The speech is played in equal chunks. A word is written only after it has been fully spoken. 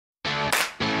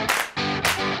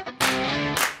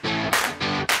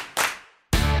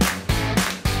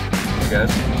guys,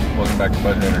 welcome back to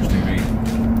Budget Hunters TV.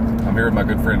 I'm here with my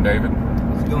good friend David.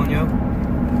 How's it going, yo?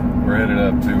 We're headed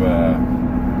up to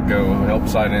go help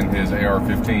sight in his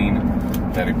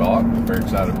AR-15 that he bought. Very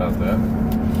excited about that.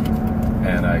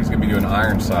 And he's going to be doing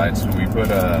iron sights. We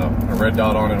put a red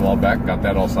dot on it a while back, got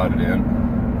that all sighted in,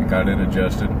 and got it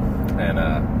adjusted. And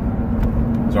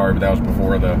sorry, but that was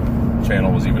before the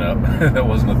channel was even up. That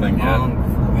wasn't a thing yet.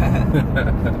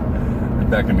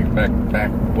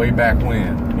 Way back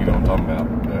when, you know what I'm talking about.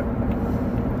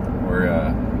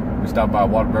 But we stopped by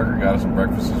Whataburger, got us some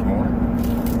breakfast this morning.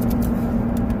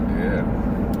 Yeah,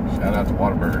 shout out to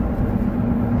Whataburger.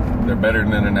 They're better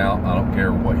than In-N-Out. I don't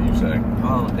care what you say.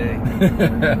 All day.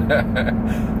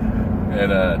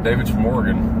 And David's from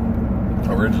Oregon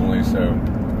originally, so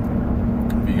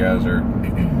if you guys are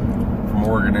from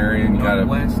Oregon area and you got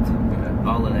West,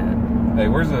 all of that. Hey,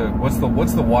 what's the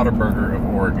Whataburger of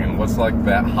Oregon? What's like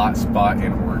that hot spot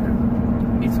in Oregon?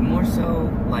 It's more so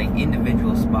like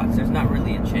individual spots. There's not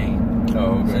really a chain.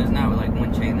 Oh, okay. So there's not like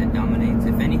one chain that dominates.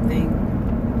 If anything,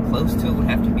 close to it would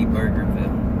have to be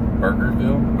Burgerville.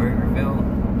 Burgerville,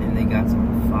 and they got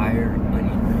some fire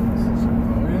onion rings.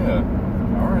 Oh yeah.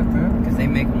 All right then. Because they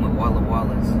make them with Walla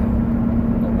Wallas. So. A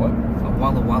what? A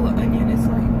Walla Walla onion is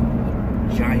like a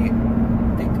giant,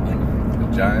 thick onion. A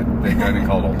giant thick onion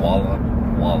called a Walla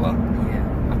Walla. Yeah,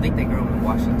 I think they grow them in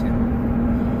Washington.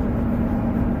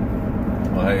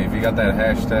 Well, hey, if you got that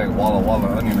hashtag Walla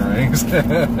Walla onion rings,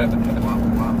 Walla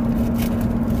Walla.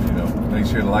 You know, make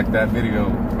sure to like that video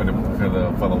for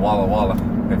the Walla Walla.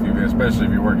 Especially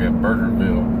if you work at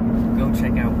Burgerville. Go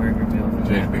check out Burgerville.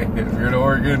 If you're in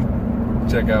Oregon,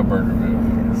 check out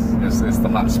Burgerville. It's the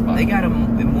hot spot. They got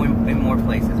them in more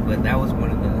places, but that was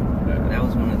one of the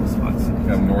spots.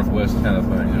 Kind of northwest kind of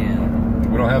thing. Yeah.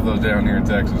 We don't have those down here in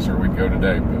Texas, or we'd go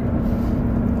today. But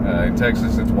in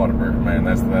Texas, it's Whataburger, man.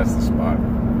 That's the spot.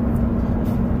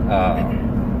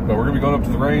 But we're gonna be going up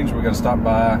to the range. We got to stop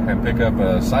by and pick up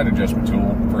a sight adjustment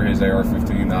tool for his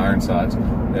AR-15, the iron sights.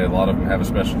 A lot of them have a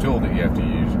special tool that you have to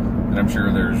use, and I'm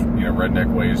sure there's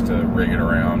redneck ways to rig it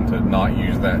around to not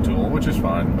use that tool, which is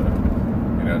fine. But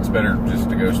it's better just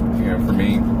to go. For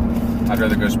me, I'd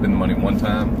rather go spend the money one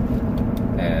time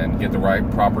and get the right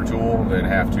proper tool than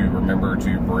have to remember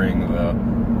to bring the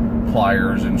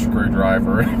pliers and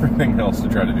screwdriver and everything else to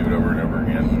try to do it over and over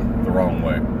again the wrong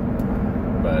way.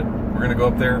 But we're gonna go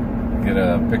up there,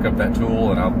 pick up that tool,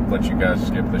 and I'll let you guys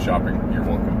skip the shopping. You're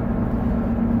welcome.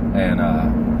 And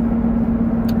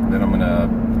then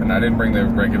and I didn't bring the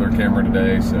regular camera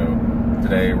today, so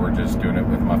today we're just doing it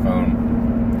with my phone.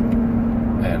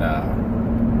 And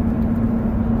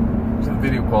so the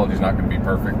video quality is not going to be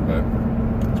perfect, but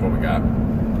that's what we got.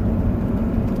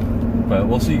 But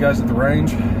we'll see you guys at the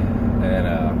range, and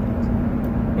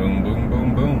boom, boom,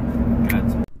 boom, boom.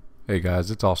 Hey guys,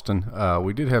 it's Austin.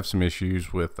 We did have some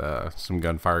issues with some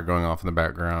gunfire going off in the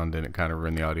background, and it kind of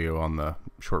ruined the audio on the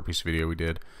short piece of video we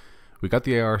did. We got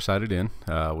the AR sighted in.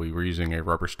 We were using a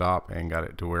rubber stop and got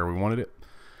it to where we wanted it,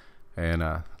 and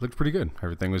it looked pretty good.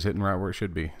 Everything was hitting right where it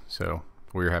should be, so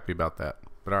we were happy about that.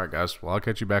 But alright guys, well, I'll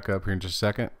catch you back up here in just a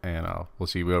second, and we'll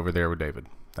see you over there with David.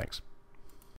 Thanks.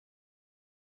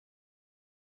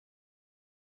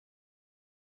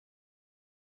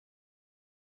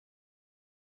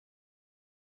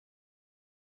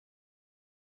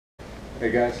 Hey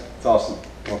guys, it's Austin.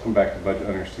 Welcome back to Budget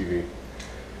Hunters TV.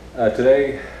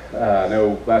 Today, I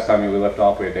know last time we left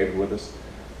off we had David with us.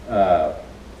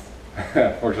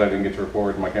 Fortunately I didn't get to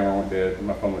record. My camera went dead,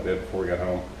 my phone went dead before we got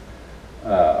home.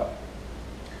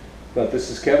 But this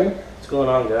is Kevin. What's going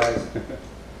on, guys?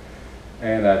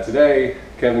 And today,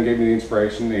 Kevin gave me the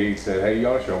inspiration. He said, hey, you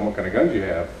ought to show them what kind of guns you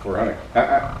have for hunting.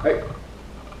 Hey.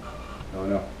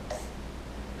 No.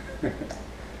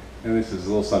 And this is a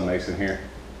little Sun Mason here.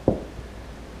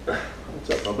 What's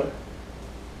up, brother?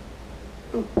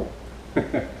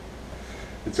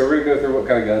 And so we're going to go through what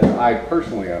kind of guns I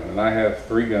personally own. And I have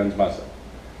 3 guns myself.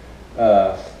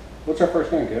 What's our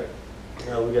first gun, Kev?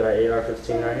 We got our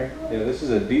AR-15 right here. Yeah, this is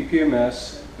a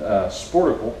DPMS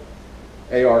Sportical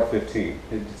AR-15.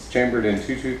 It's chambered in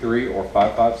 223 or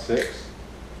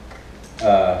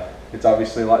 5.56. It's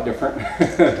obviously a lot different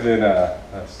than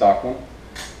a stock one.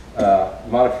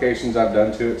 Modifications I've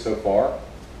done to it so far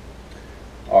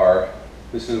are,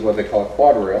 this is what they call a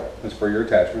quad rail. It's for your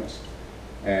attachments.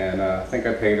 And I think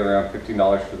I paid around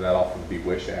 $15 for that off of the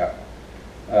Wish app.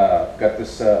 Got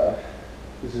this,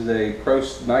 this is a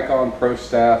Nikon Pro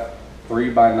Staff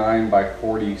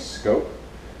 3x9x40 scope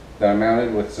that I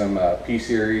mounted with some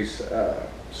P-Series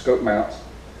scope mounts.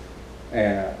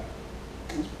 And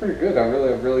it's pretty good. I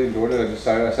really enjoyed it. I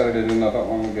decided I did it not that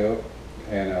long ago.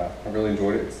 and I really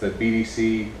enjoyed it. It's the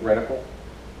BDC reticle,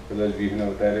 for those of you who know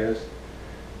what that is.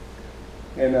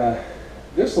 And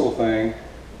this little thing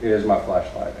is my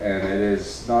flashlight, and it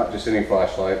is not just any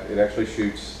flashlight. It actually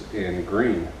shoots in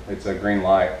green. It's a green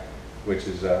light, which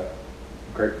is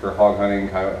great for hog hunting,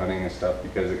 coyote hunting and stuff,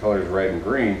 because the colors red and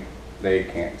green they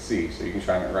can't see, so you can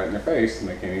shine it right in their face and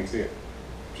they can't even see it,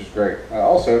 which is great. I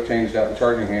also changed out the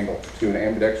charging handle to an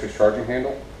ambidextrous charging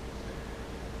handle,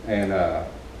 and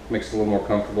makes it a little more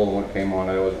comfortable than what it came on.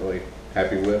 I wasn't really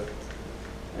happy with.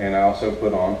 And I also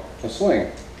put on a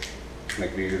sling to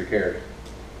make it easier to carry.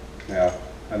 Now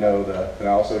I know and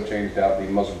I also changed out the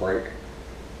muzzle brake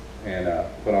and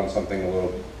put on something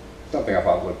I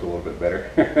thought looked a little bit better,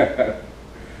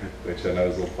 which I know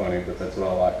is a little funny, but that's what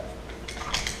I like.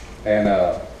 And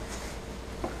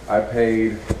I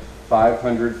paid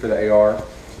 $500 for the AR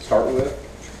to start with,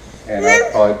 and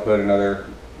I'll probably put another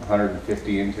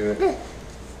 $150 into it.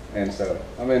 And so,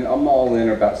 I mean, I'm all in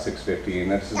about $650,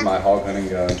 and this is my hog hunting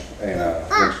gun. And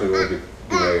eventually we'll do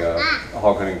a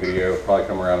hog hunting video, probably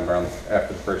come around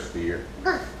after the first of the year.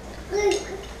 Want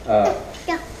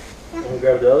to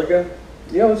grab the other gun?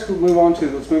 Yeah, let's move on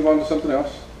to something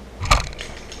else.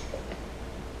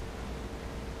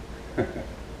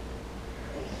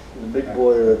 The big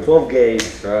boy, the 12 gauge.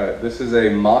 That's right. This is a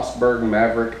Mossberg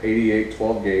Maverick 88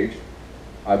 12 gauge.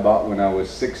 I bought when I was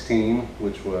 16,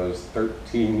 which was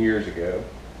 13 years ago.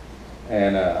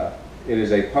 And it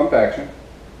is a pump action.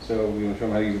 So you want to show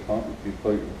them how to use a pump. If you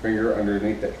put your finger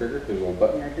underneath that trigger, there's a little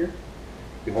button right here.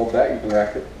 If you hold that, you can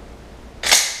rack it.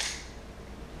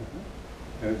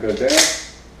 And it goes down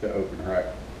to open, right?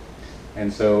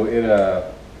 And so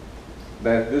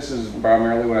this is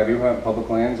primarily when I do hunt public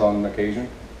lands on occasion.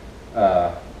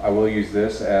 I will use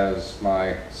this as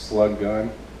my slug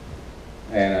gun.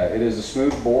 And it is a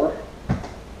smooth bore.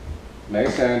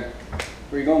 Mason,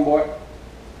 where you going, boy?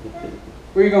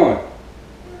 Where you going?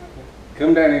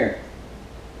 Come down here.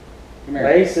 Come here.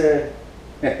 Mason.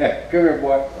 Come here,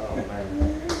 boy. Oh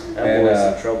man, that boy's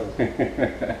in trouble.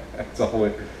 It's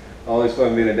always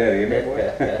fun being a daddy, isn't it, boy?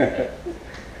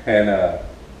 And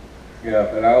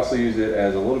yeah, and I also use it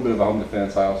as a little bit of a home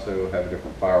defense. I also have a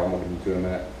different firearm we'll get into in a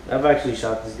minute. I've actually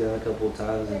shot this gun a couple of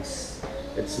times.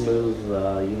 It's smooth,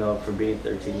 you know, for being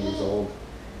 13 years old.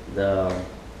 The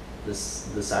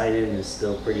sighting is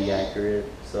still pretty accurate,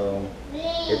 so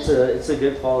it's a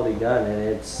good quality gun, and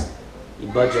it's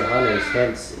budget hunters,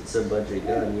 hence it's a budget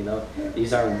gun. You know,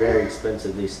 these aren't very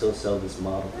expensive. They still sell this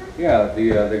model. Yeah,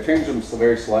 they changed them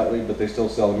very slightly, but they still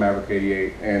sell the Maverick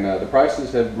 88, and the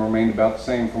prices have remained about the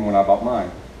same from when I bought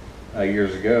mine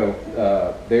years ago.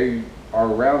 They are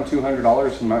around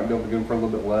 $200. You might be able to get them for a little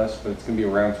bit less, but it's going to be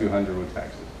around $200 with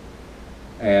taxes.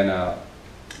 And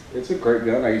it's a great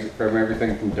gun. I use it for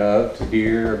everything from dove to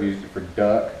deer. I've used it for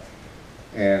duck,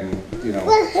 and you know,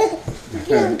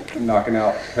 knocking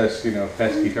out pesky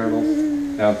turtles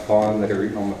down the pond that are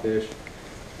eating on the fish.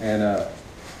 And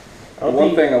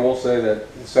one thing I will say that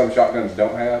some shotguns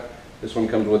don't have, this one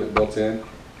comes with it built in,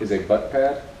 is a butt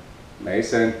pad.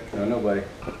 Mason, no, nobody.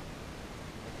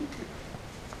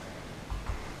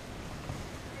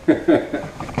 He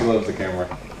loves the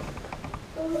camera.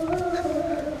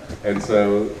 And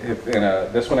so,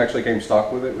 this one actually came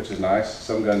stock with it, which is nice.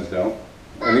 Some guns don't.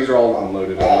 And these are all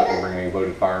unloaded. I'm not going to bring any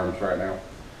loaded firearms right now.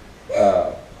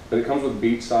 But it comes with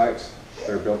bead sights.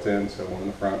 They're built in, so one in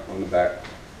the front, one in the back.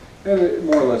 And it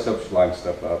more or less helps you line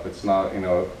stuff up. It's not, it's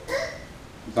not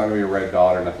going to be a red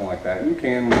dot or nothing like that. You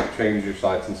can change your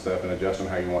sights and stuff and adjust them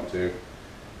how you want to.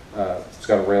 It's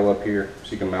got a rail up here,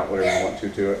 so you can mount whatever you want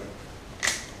to it.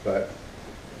 But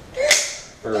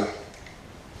for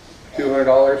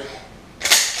 $200,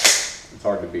 it's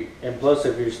hard to beat. And plus,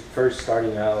 if you're first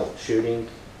starting out shooting,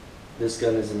 this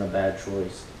gun isn't a bad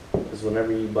choice. Because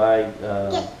whenever you buy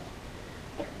a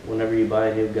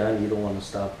new gun, you don't want to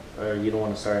stop, or you don't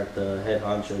want to start at the head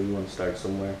honcho. You want to start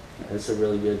somewhere. And it's a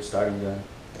really good starting gun.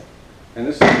 And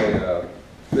this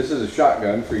is a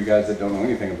shotgun for you guys that don't know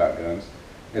anything about guns.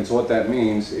 And so what that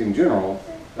means in general,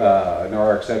 and there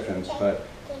are exceptions, but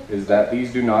is that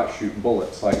these do not shoot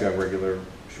bullets like a regular,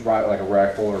 like a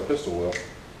rifle or a pistol will.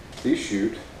 These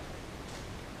shoot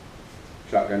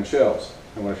shotgun shells.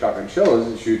 And what a shotgun shell is,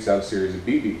 it shoots out a series of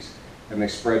BBs. And they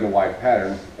spread in a wide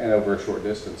pattern and over a short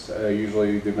distance.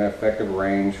 Usually the effective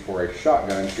range for a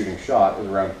shotgun shooting shot is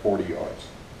around 40 yards.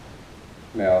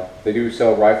 Now, they do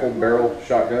sell rifled barrel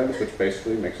shotguns, which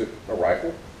basically makes it a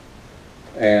rifle.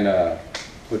 And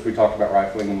which we talked about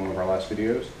rifling in one of our last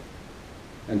videos.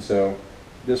 And so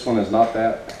this one is not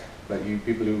that, but they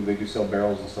do sell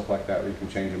barrels and stuff like that where you can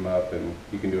change them up and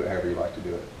you can do it however you like to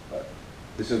do it. But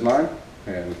this is mine,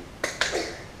 and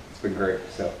it's been great.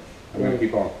 So I'm going to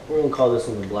keep on. We're going to call this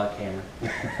one the Black Hammer.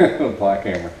 Black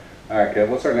Hammer. All right, Kev,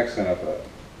 what's our next gun up?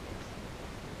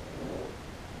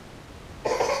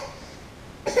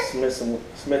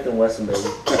 Smith and Wesson, baby.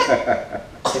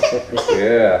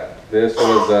 Yeah, this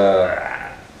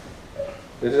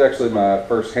is actually my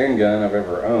first handgun I've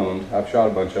ever owned. I've shot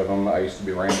a bunch of them. I used to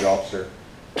be a range officer,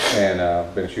 and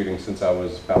I've been shooting since I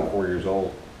was about 4 years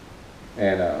old.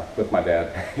 And with my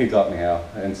dad, he taught me how.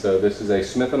 And so this is a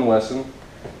Smith & Wesson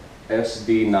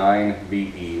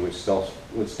SD9VE,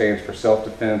 which stands for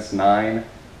Self-Defense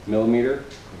 9mm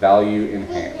Value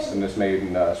Enhanced. And this made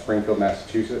in Springfield,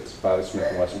 Massachusetts by the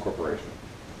Smith & Wesson Corporation.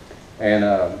 And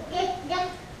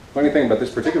funny thing about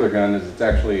this particular gun is it's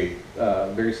actually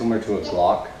very similar to a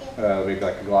Glock, maybe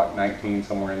like a Glock 19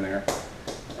 somewhere in there.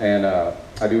 And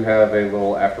I do have a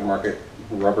little aftermarket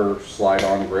rubber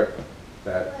slide-on grip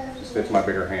that just fits my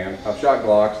bigger hand. I've shot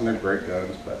Glocks and they're great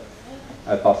guns, but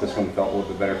I thought this one felt a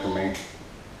little bit better for me.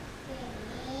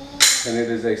 And it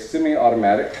is a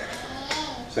semi-automatic,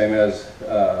 same as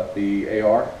the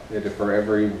AR. For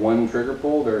every one trigger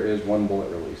pull, there is one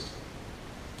bullet released.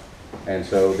 And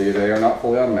so they are not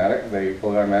fully automatic.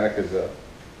 Fully automatic is a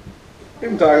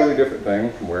entirely different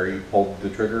thing from where you pull the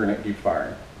trigger and it keeps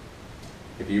firing.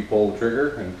 If you pull the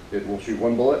trigger, and it will shoot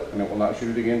one bullet and it will not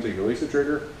shoot it again until you release the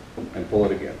trigger and pull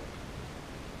it again.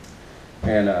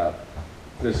 And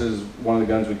this is one of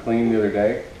the guns we cleaned the other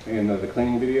day in the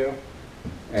cleaning video.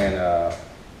 And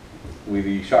with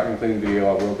the shotgun cleaning video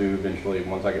I will do eventually.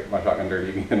 Once I get my shotgun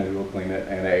dirty again, we will clean it.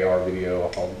 And the AR video,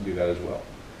 I'll do that as well.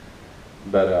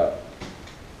 But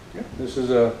yeah, this is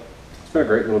it's been a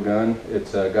great little gun.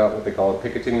 It's got what they call a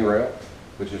Picatinny rail,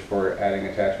 which is for adding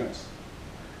attachments.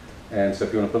 And so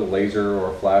if you want to put a laser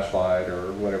or a flashlight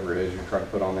or whatever it is you're trying to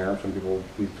put on there, some people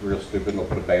be real stupid and they'll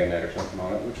put a bayonet or something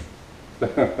on it, which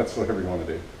that's whatever you want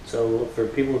to do. So for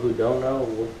people who don't know,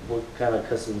 what kind of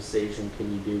customization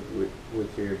can you do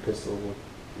with your pistol?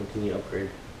 What can you upgrade?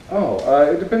 Oh,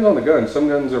 it depends on the gun. Some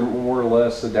guns are more or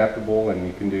less adaptable, and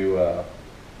you can do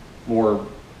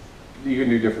you can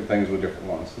do different things with different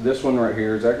ones. This one right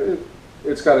here is actually,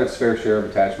 it's got its fair share of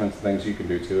attachments, things you can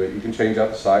do to it. You can change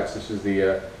out the sights. This is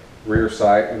the rear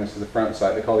sight, and this is the front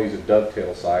sight. They call these a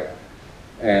dovetail sight.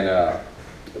 And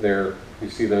you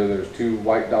see there's two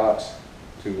white dots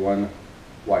to one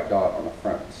white dot on the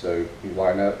front. So you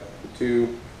line up the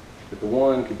two, get the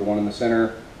one, keep the one in the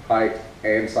center, height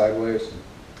and sideways.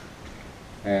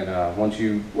 And once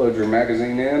you load your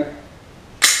magazine in,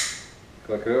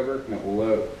 click it over and it will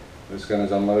load. This gun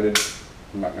is unloaded.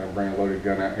 I'm not going to bring a loaded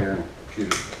gun out here and shoot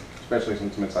it, especially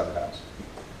since I'm inside the house.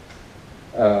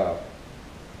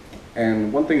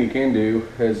 And one thing you can do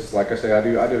is, like I say, I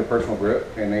did a personal grip,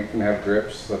 and they can have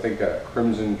grips. I think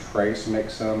Crimson Trace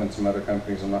makes some, and some other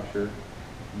companies, I'm not sure.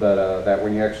 But that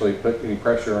when you actually put any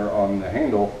pressure on the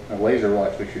handle, a laser will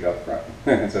actually shoot out the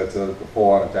front. So it's a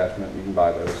full-on attachment. You can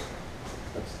buy those.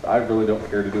 I really don't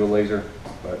care to do a laser,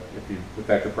 but if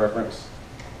that's your preference,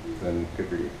 then good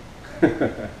for you.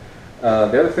 The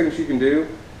other things you can do,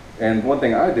 and one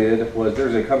thing I did was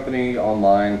there's a company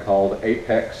online called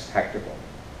Apex Tactical.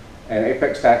 And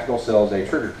Apex Tactical sells a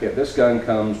trigger kit. This gun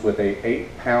comes with a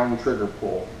 8-pound trigger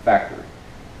pull factory.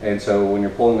 And so when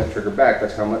you're pulling that trigger back,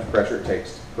 that's how much pressure it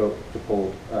takes to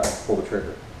pull the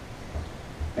trigger.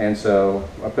 And so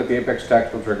I put the Apex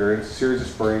Tactical trigger in. It's a series of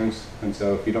springs. And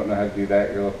so if you don't know how to do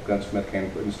that, your local gunsmith can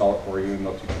install it for you, and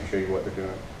they'll show you what they're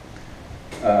doing.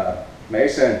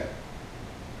 Mason,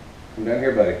 come down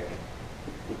here, buddy.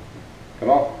 Come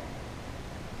on.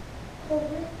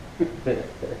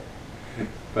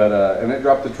 But and it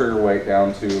dropped the trigger weight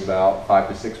down to about 5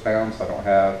 to 6 pounds. I don't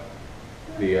have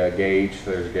the gauge.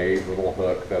 There's a gauge with a little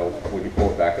hook that'll, when you pull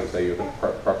it back, it'll tell you what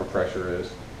the proper pressure is.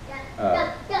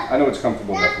 I know it's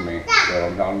comfortable enough for me.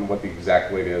 So on what the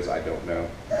exact weight is, I don't know.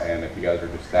 And if you guys are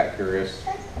just that curious,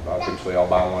 eventually I'll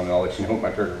buy one and I'll let you know what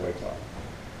my trigger weight's on.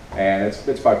 And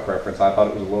it's by preference. I thought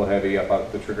it was a little heavy. I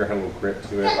thought the trigger had a little grip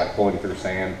to it, like pulling through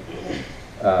sand.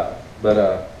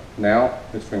 But now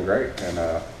it's been great,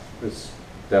 and it's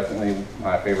definitely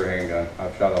my favorite handgun.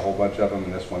 I've shot a whole bunch of them,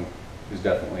 and this one is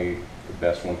definitely the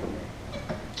best one for me.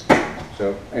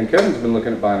 So, and Kevin's been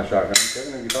looking at buying a shotgun.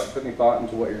 Kevin, have you put any thought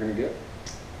into what you're going to get?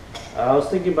 I was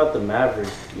thinking about the Maverick.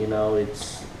 You know,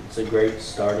 it's a great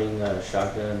starting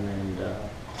shotgun,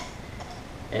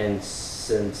 and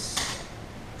since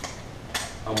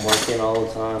I'm working all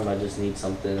the time, I just need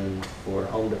something for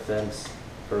home defense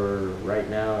for right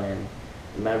now, and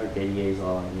the Maverick 88 is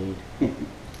all I need.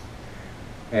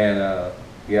 And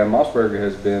yeah, Mossberg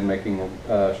has been making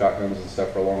shotguns and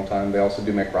stuff for a long time. They also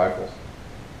do make rifles.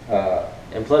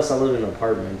 And plus, I live in an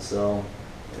apartment, so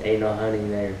ain't no hunting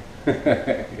there.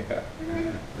 Yeah,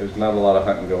 there's not a lot of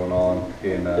hunting going on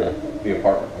in the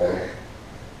apartment world,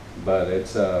 but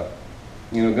it's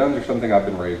you know, guns are something I've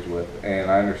been raised with,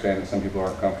 and I understand that some people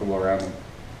aren't comfortable around them,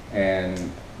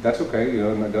 and that's okay. You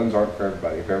know, and the guns aren't for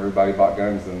everybody. If everybody bought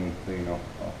guns, then you know,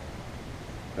 well,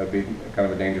 that'd be kind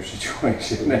of a dangerous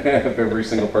situation. If every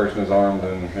single person is armed,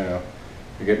 and you know,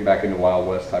 you're getting back into Wild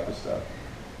West type of stuff.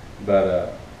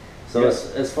 But so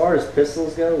as far as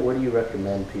pistols go, what do you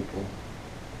recommend people?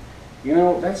 you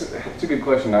know, that's a good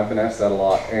question. I've been asked that a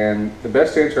lot, and the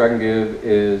best answer I can give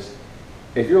is,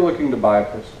 if you're looking to buy a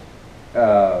pistol,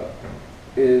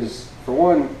 is for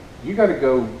one, you got to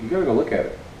go look at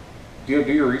it. Do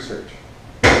your research.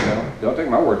 You know, don't take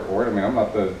my word for it. I mean, I'm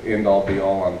not the end all be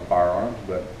all on firearms,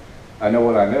 but I know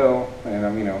what I know, and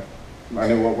I'm, you know, I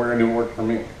know what we're gonna do work for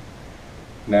me.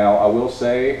 Now, I will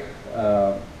say,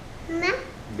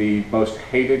 the most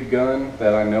hated gun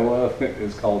that I know of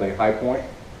is called a High Point.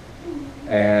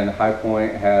 And High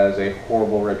Point has a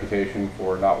horrible reputation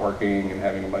for not working and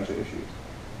having a bunch of issues.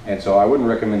 And so I wouldn't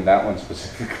recommend that one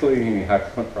specifically, any High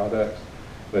Point products,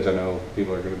 which I know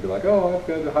people are going to be like, oh, I've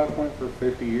got a High Point for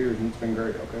 50 years and it's been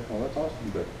great. Okay, well, that's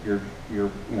awesome, but you're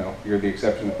the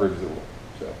exception that proves the rule.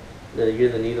 So You're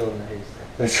the needle in the haystack.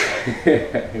 that's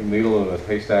right. Needle in a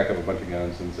haystack of a bunch of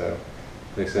guns. And so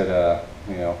they said,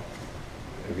 you know,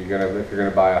 if you're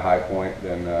gonna buy a High Point,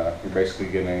 then you're basically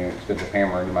getting an expensive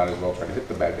hammer, and you might as well try to hit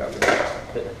the bad guy with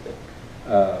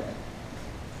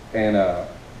it.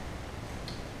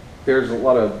 There's a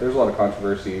lot of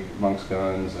controversy amongst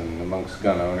guns and amongst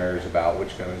gun owners about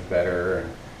which gun is better, and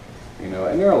you know,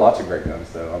 and there are lots of great guns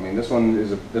though. I mean, this one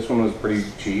was pretty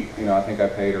cheap. You know, I think I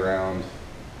paid around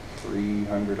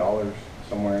 $300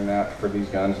 somewhere in that for these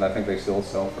guns, and I think they still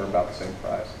sell for about the same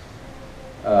price.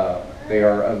 They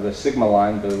are of the Sigma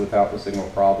line, but without the Sigma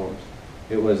problems.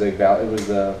 It was a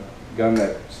gun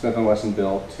that Smith & Wesson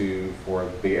built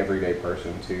for the everyday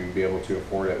person to be able to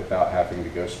afford it without having to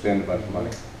go spend a bunch of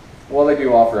money. Well, they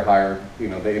do offer higher, you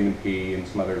know, the M&P and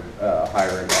some other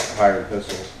higher end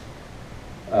pistols.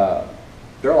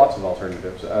 There are lots of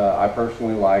alternatives. I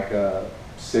personally like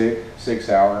Sig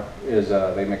Sauer.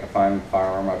 They make a fine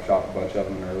firearm. I've shot a bunch of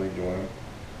them and really enjoy them.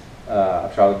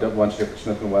 I've shot a bunch of different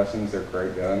Smith & Wessons. They're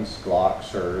great guns.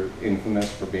 Glocks are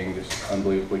infamous for being just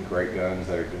unbelievably great guns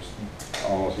that are just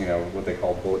almost, you know, what they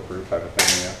call bulletproof type of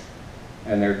thing. You know?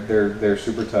 And they're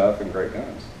super tough and great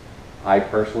guns. I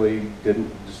personally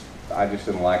I just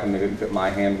didn't like them. They didn't fit my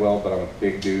hand well, but I'm a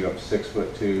big dude. I'm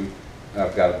 6'2", and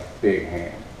I've got a big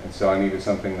hand. And so I needed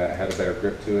something that had a better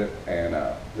grip to it, and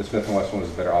the Smith & Wesson was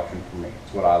a better option for me.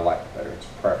 It's what I liked better. It's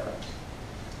a preference.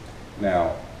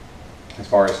 Now, as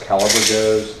far as caliber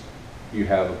goes, you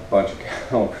have a bunch of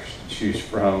calibers to choose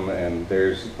from, and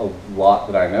there's a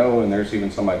lot that I know, and there's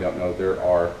even some I don't know. There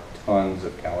are tons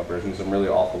of calibers and some really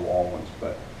off-the-wall ones,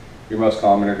 but your most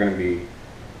common are going to be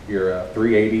your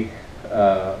 380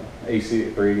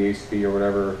 380 ACP or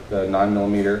whatever, the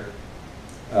 9mm,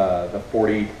 the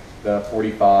 40, the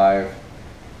 45,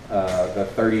 the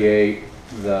 38,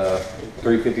 the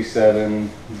 357,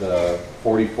 the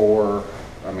 44.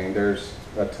 I mean, there's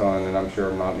a ton, and I'm sure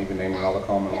I'm not even naming all the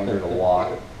common ones. There's a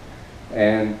lot,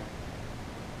 and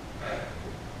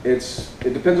it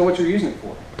depends on what you're using it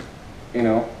for. You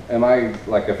know, am I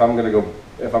like if I'm gonna go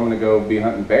be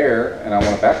hunting bear and I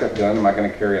want a backup gun, am I going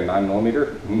to carry a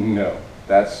 9mm? No,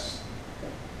 that's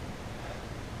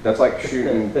like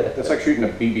shooting a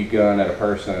BB gun at a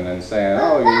person and saying,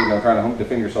 oh, you're, you know, trying to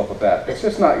defend yourself with that. It's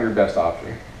just not your best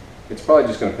option. It's probably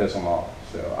just going to piss them off.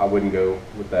 So I wouldn't go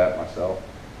with that myself.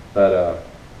 But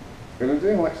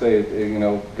like I say, you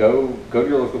know, go to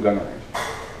your local gun range.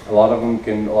 A lot of them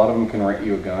can rent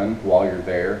you a gun while you're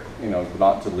there. You know,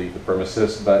 not to leave the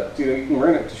premises, but you know, you can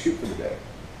rent it to shoot for the day,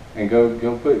 and go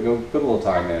put a little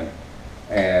time in,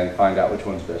 and find out which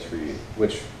one's best for you.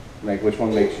 Which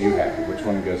one makes you happy? Which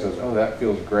one goes, oh, that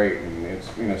feels great, and it's,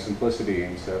 you know, simplicity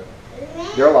and stuff.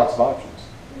 There are lots of options,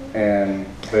 and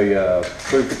the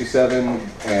 357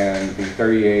 and the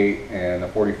 38 and the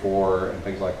 44 and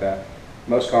things like that.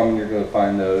 Most common, you're going to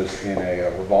find those in a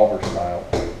revolver style.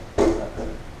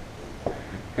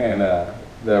 And the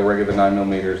regular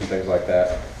 9mm and things like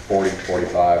that, 40,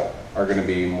 45, are going to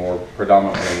be more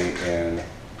predominantly in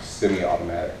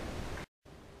semi-automatic.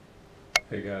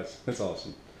 Hey guys, that's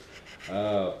awesome.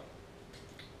 I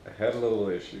had a little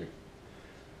issue.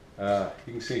 You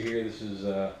can see here, this is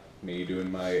me doing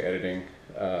my editing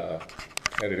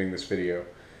this video.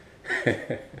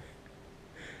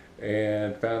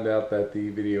 And found out that the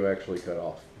video actually cut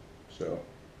off. So,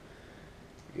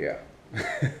 yeah.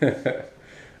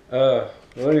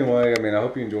 Well, anyway, I mean, I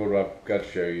hope you enjoyed what I've got to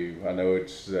show you. I know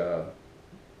it's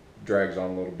drags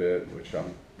on a little bit, which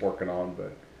I'm working on.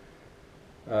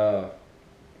 But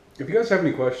if you guys have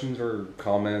any questions or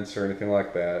comments or anything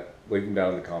like that, leave them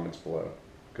down in the comments below,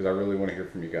 because I really want to hear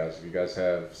from you guys. If you guys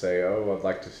say, oh, I'd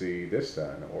like to see this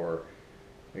done, or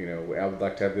I would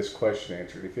like to have this question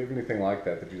answered. If you have anything like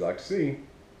that you'd like to see,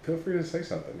 feel free to say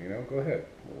something. Go ahead,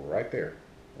 right there,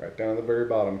 right down at the very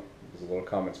bottom. There's a little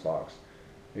comments box.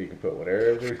 You can put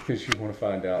whatever it is you want to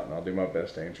find out, and I'll do my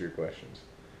best to answer your questions.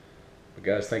 But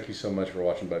guys, thank you so much for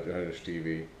watching Budget Hunters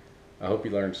TV. I hope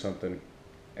you learned something,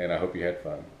 and I hope you had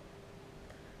fun.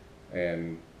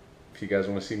 And if you guys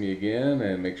want to see me again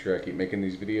and make sure I keep making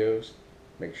these videos,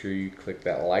 make sure you click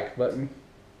that like button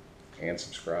and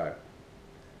subscribe.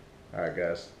 Alright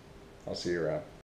guys, I'll see you around.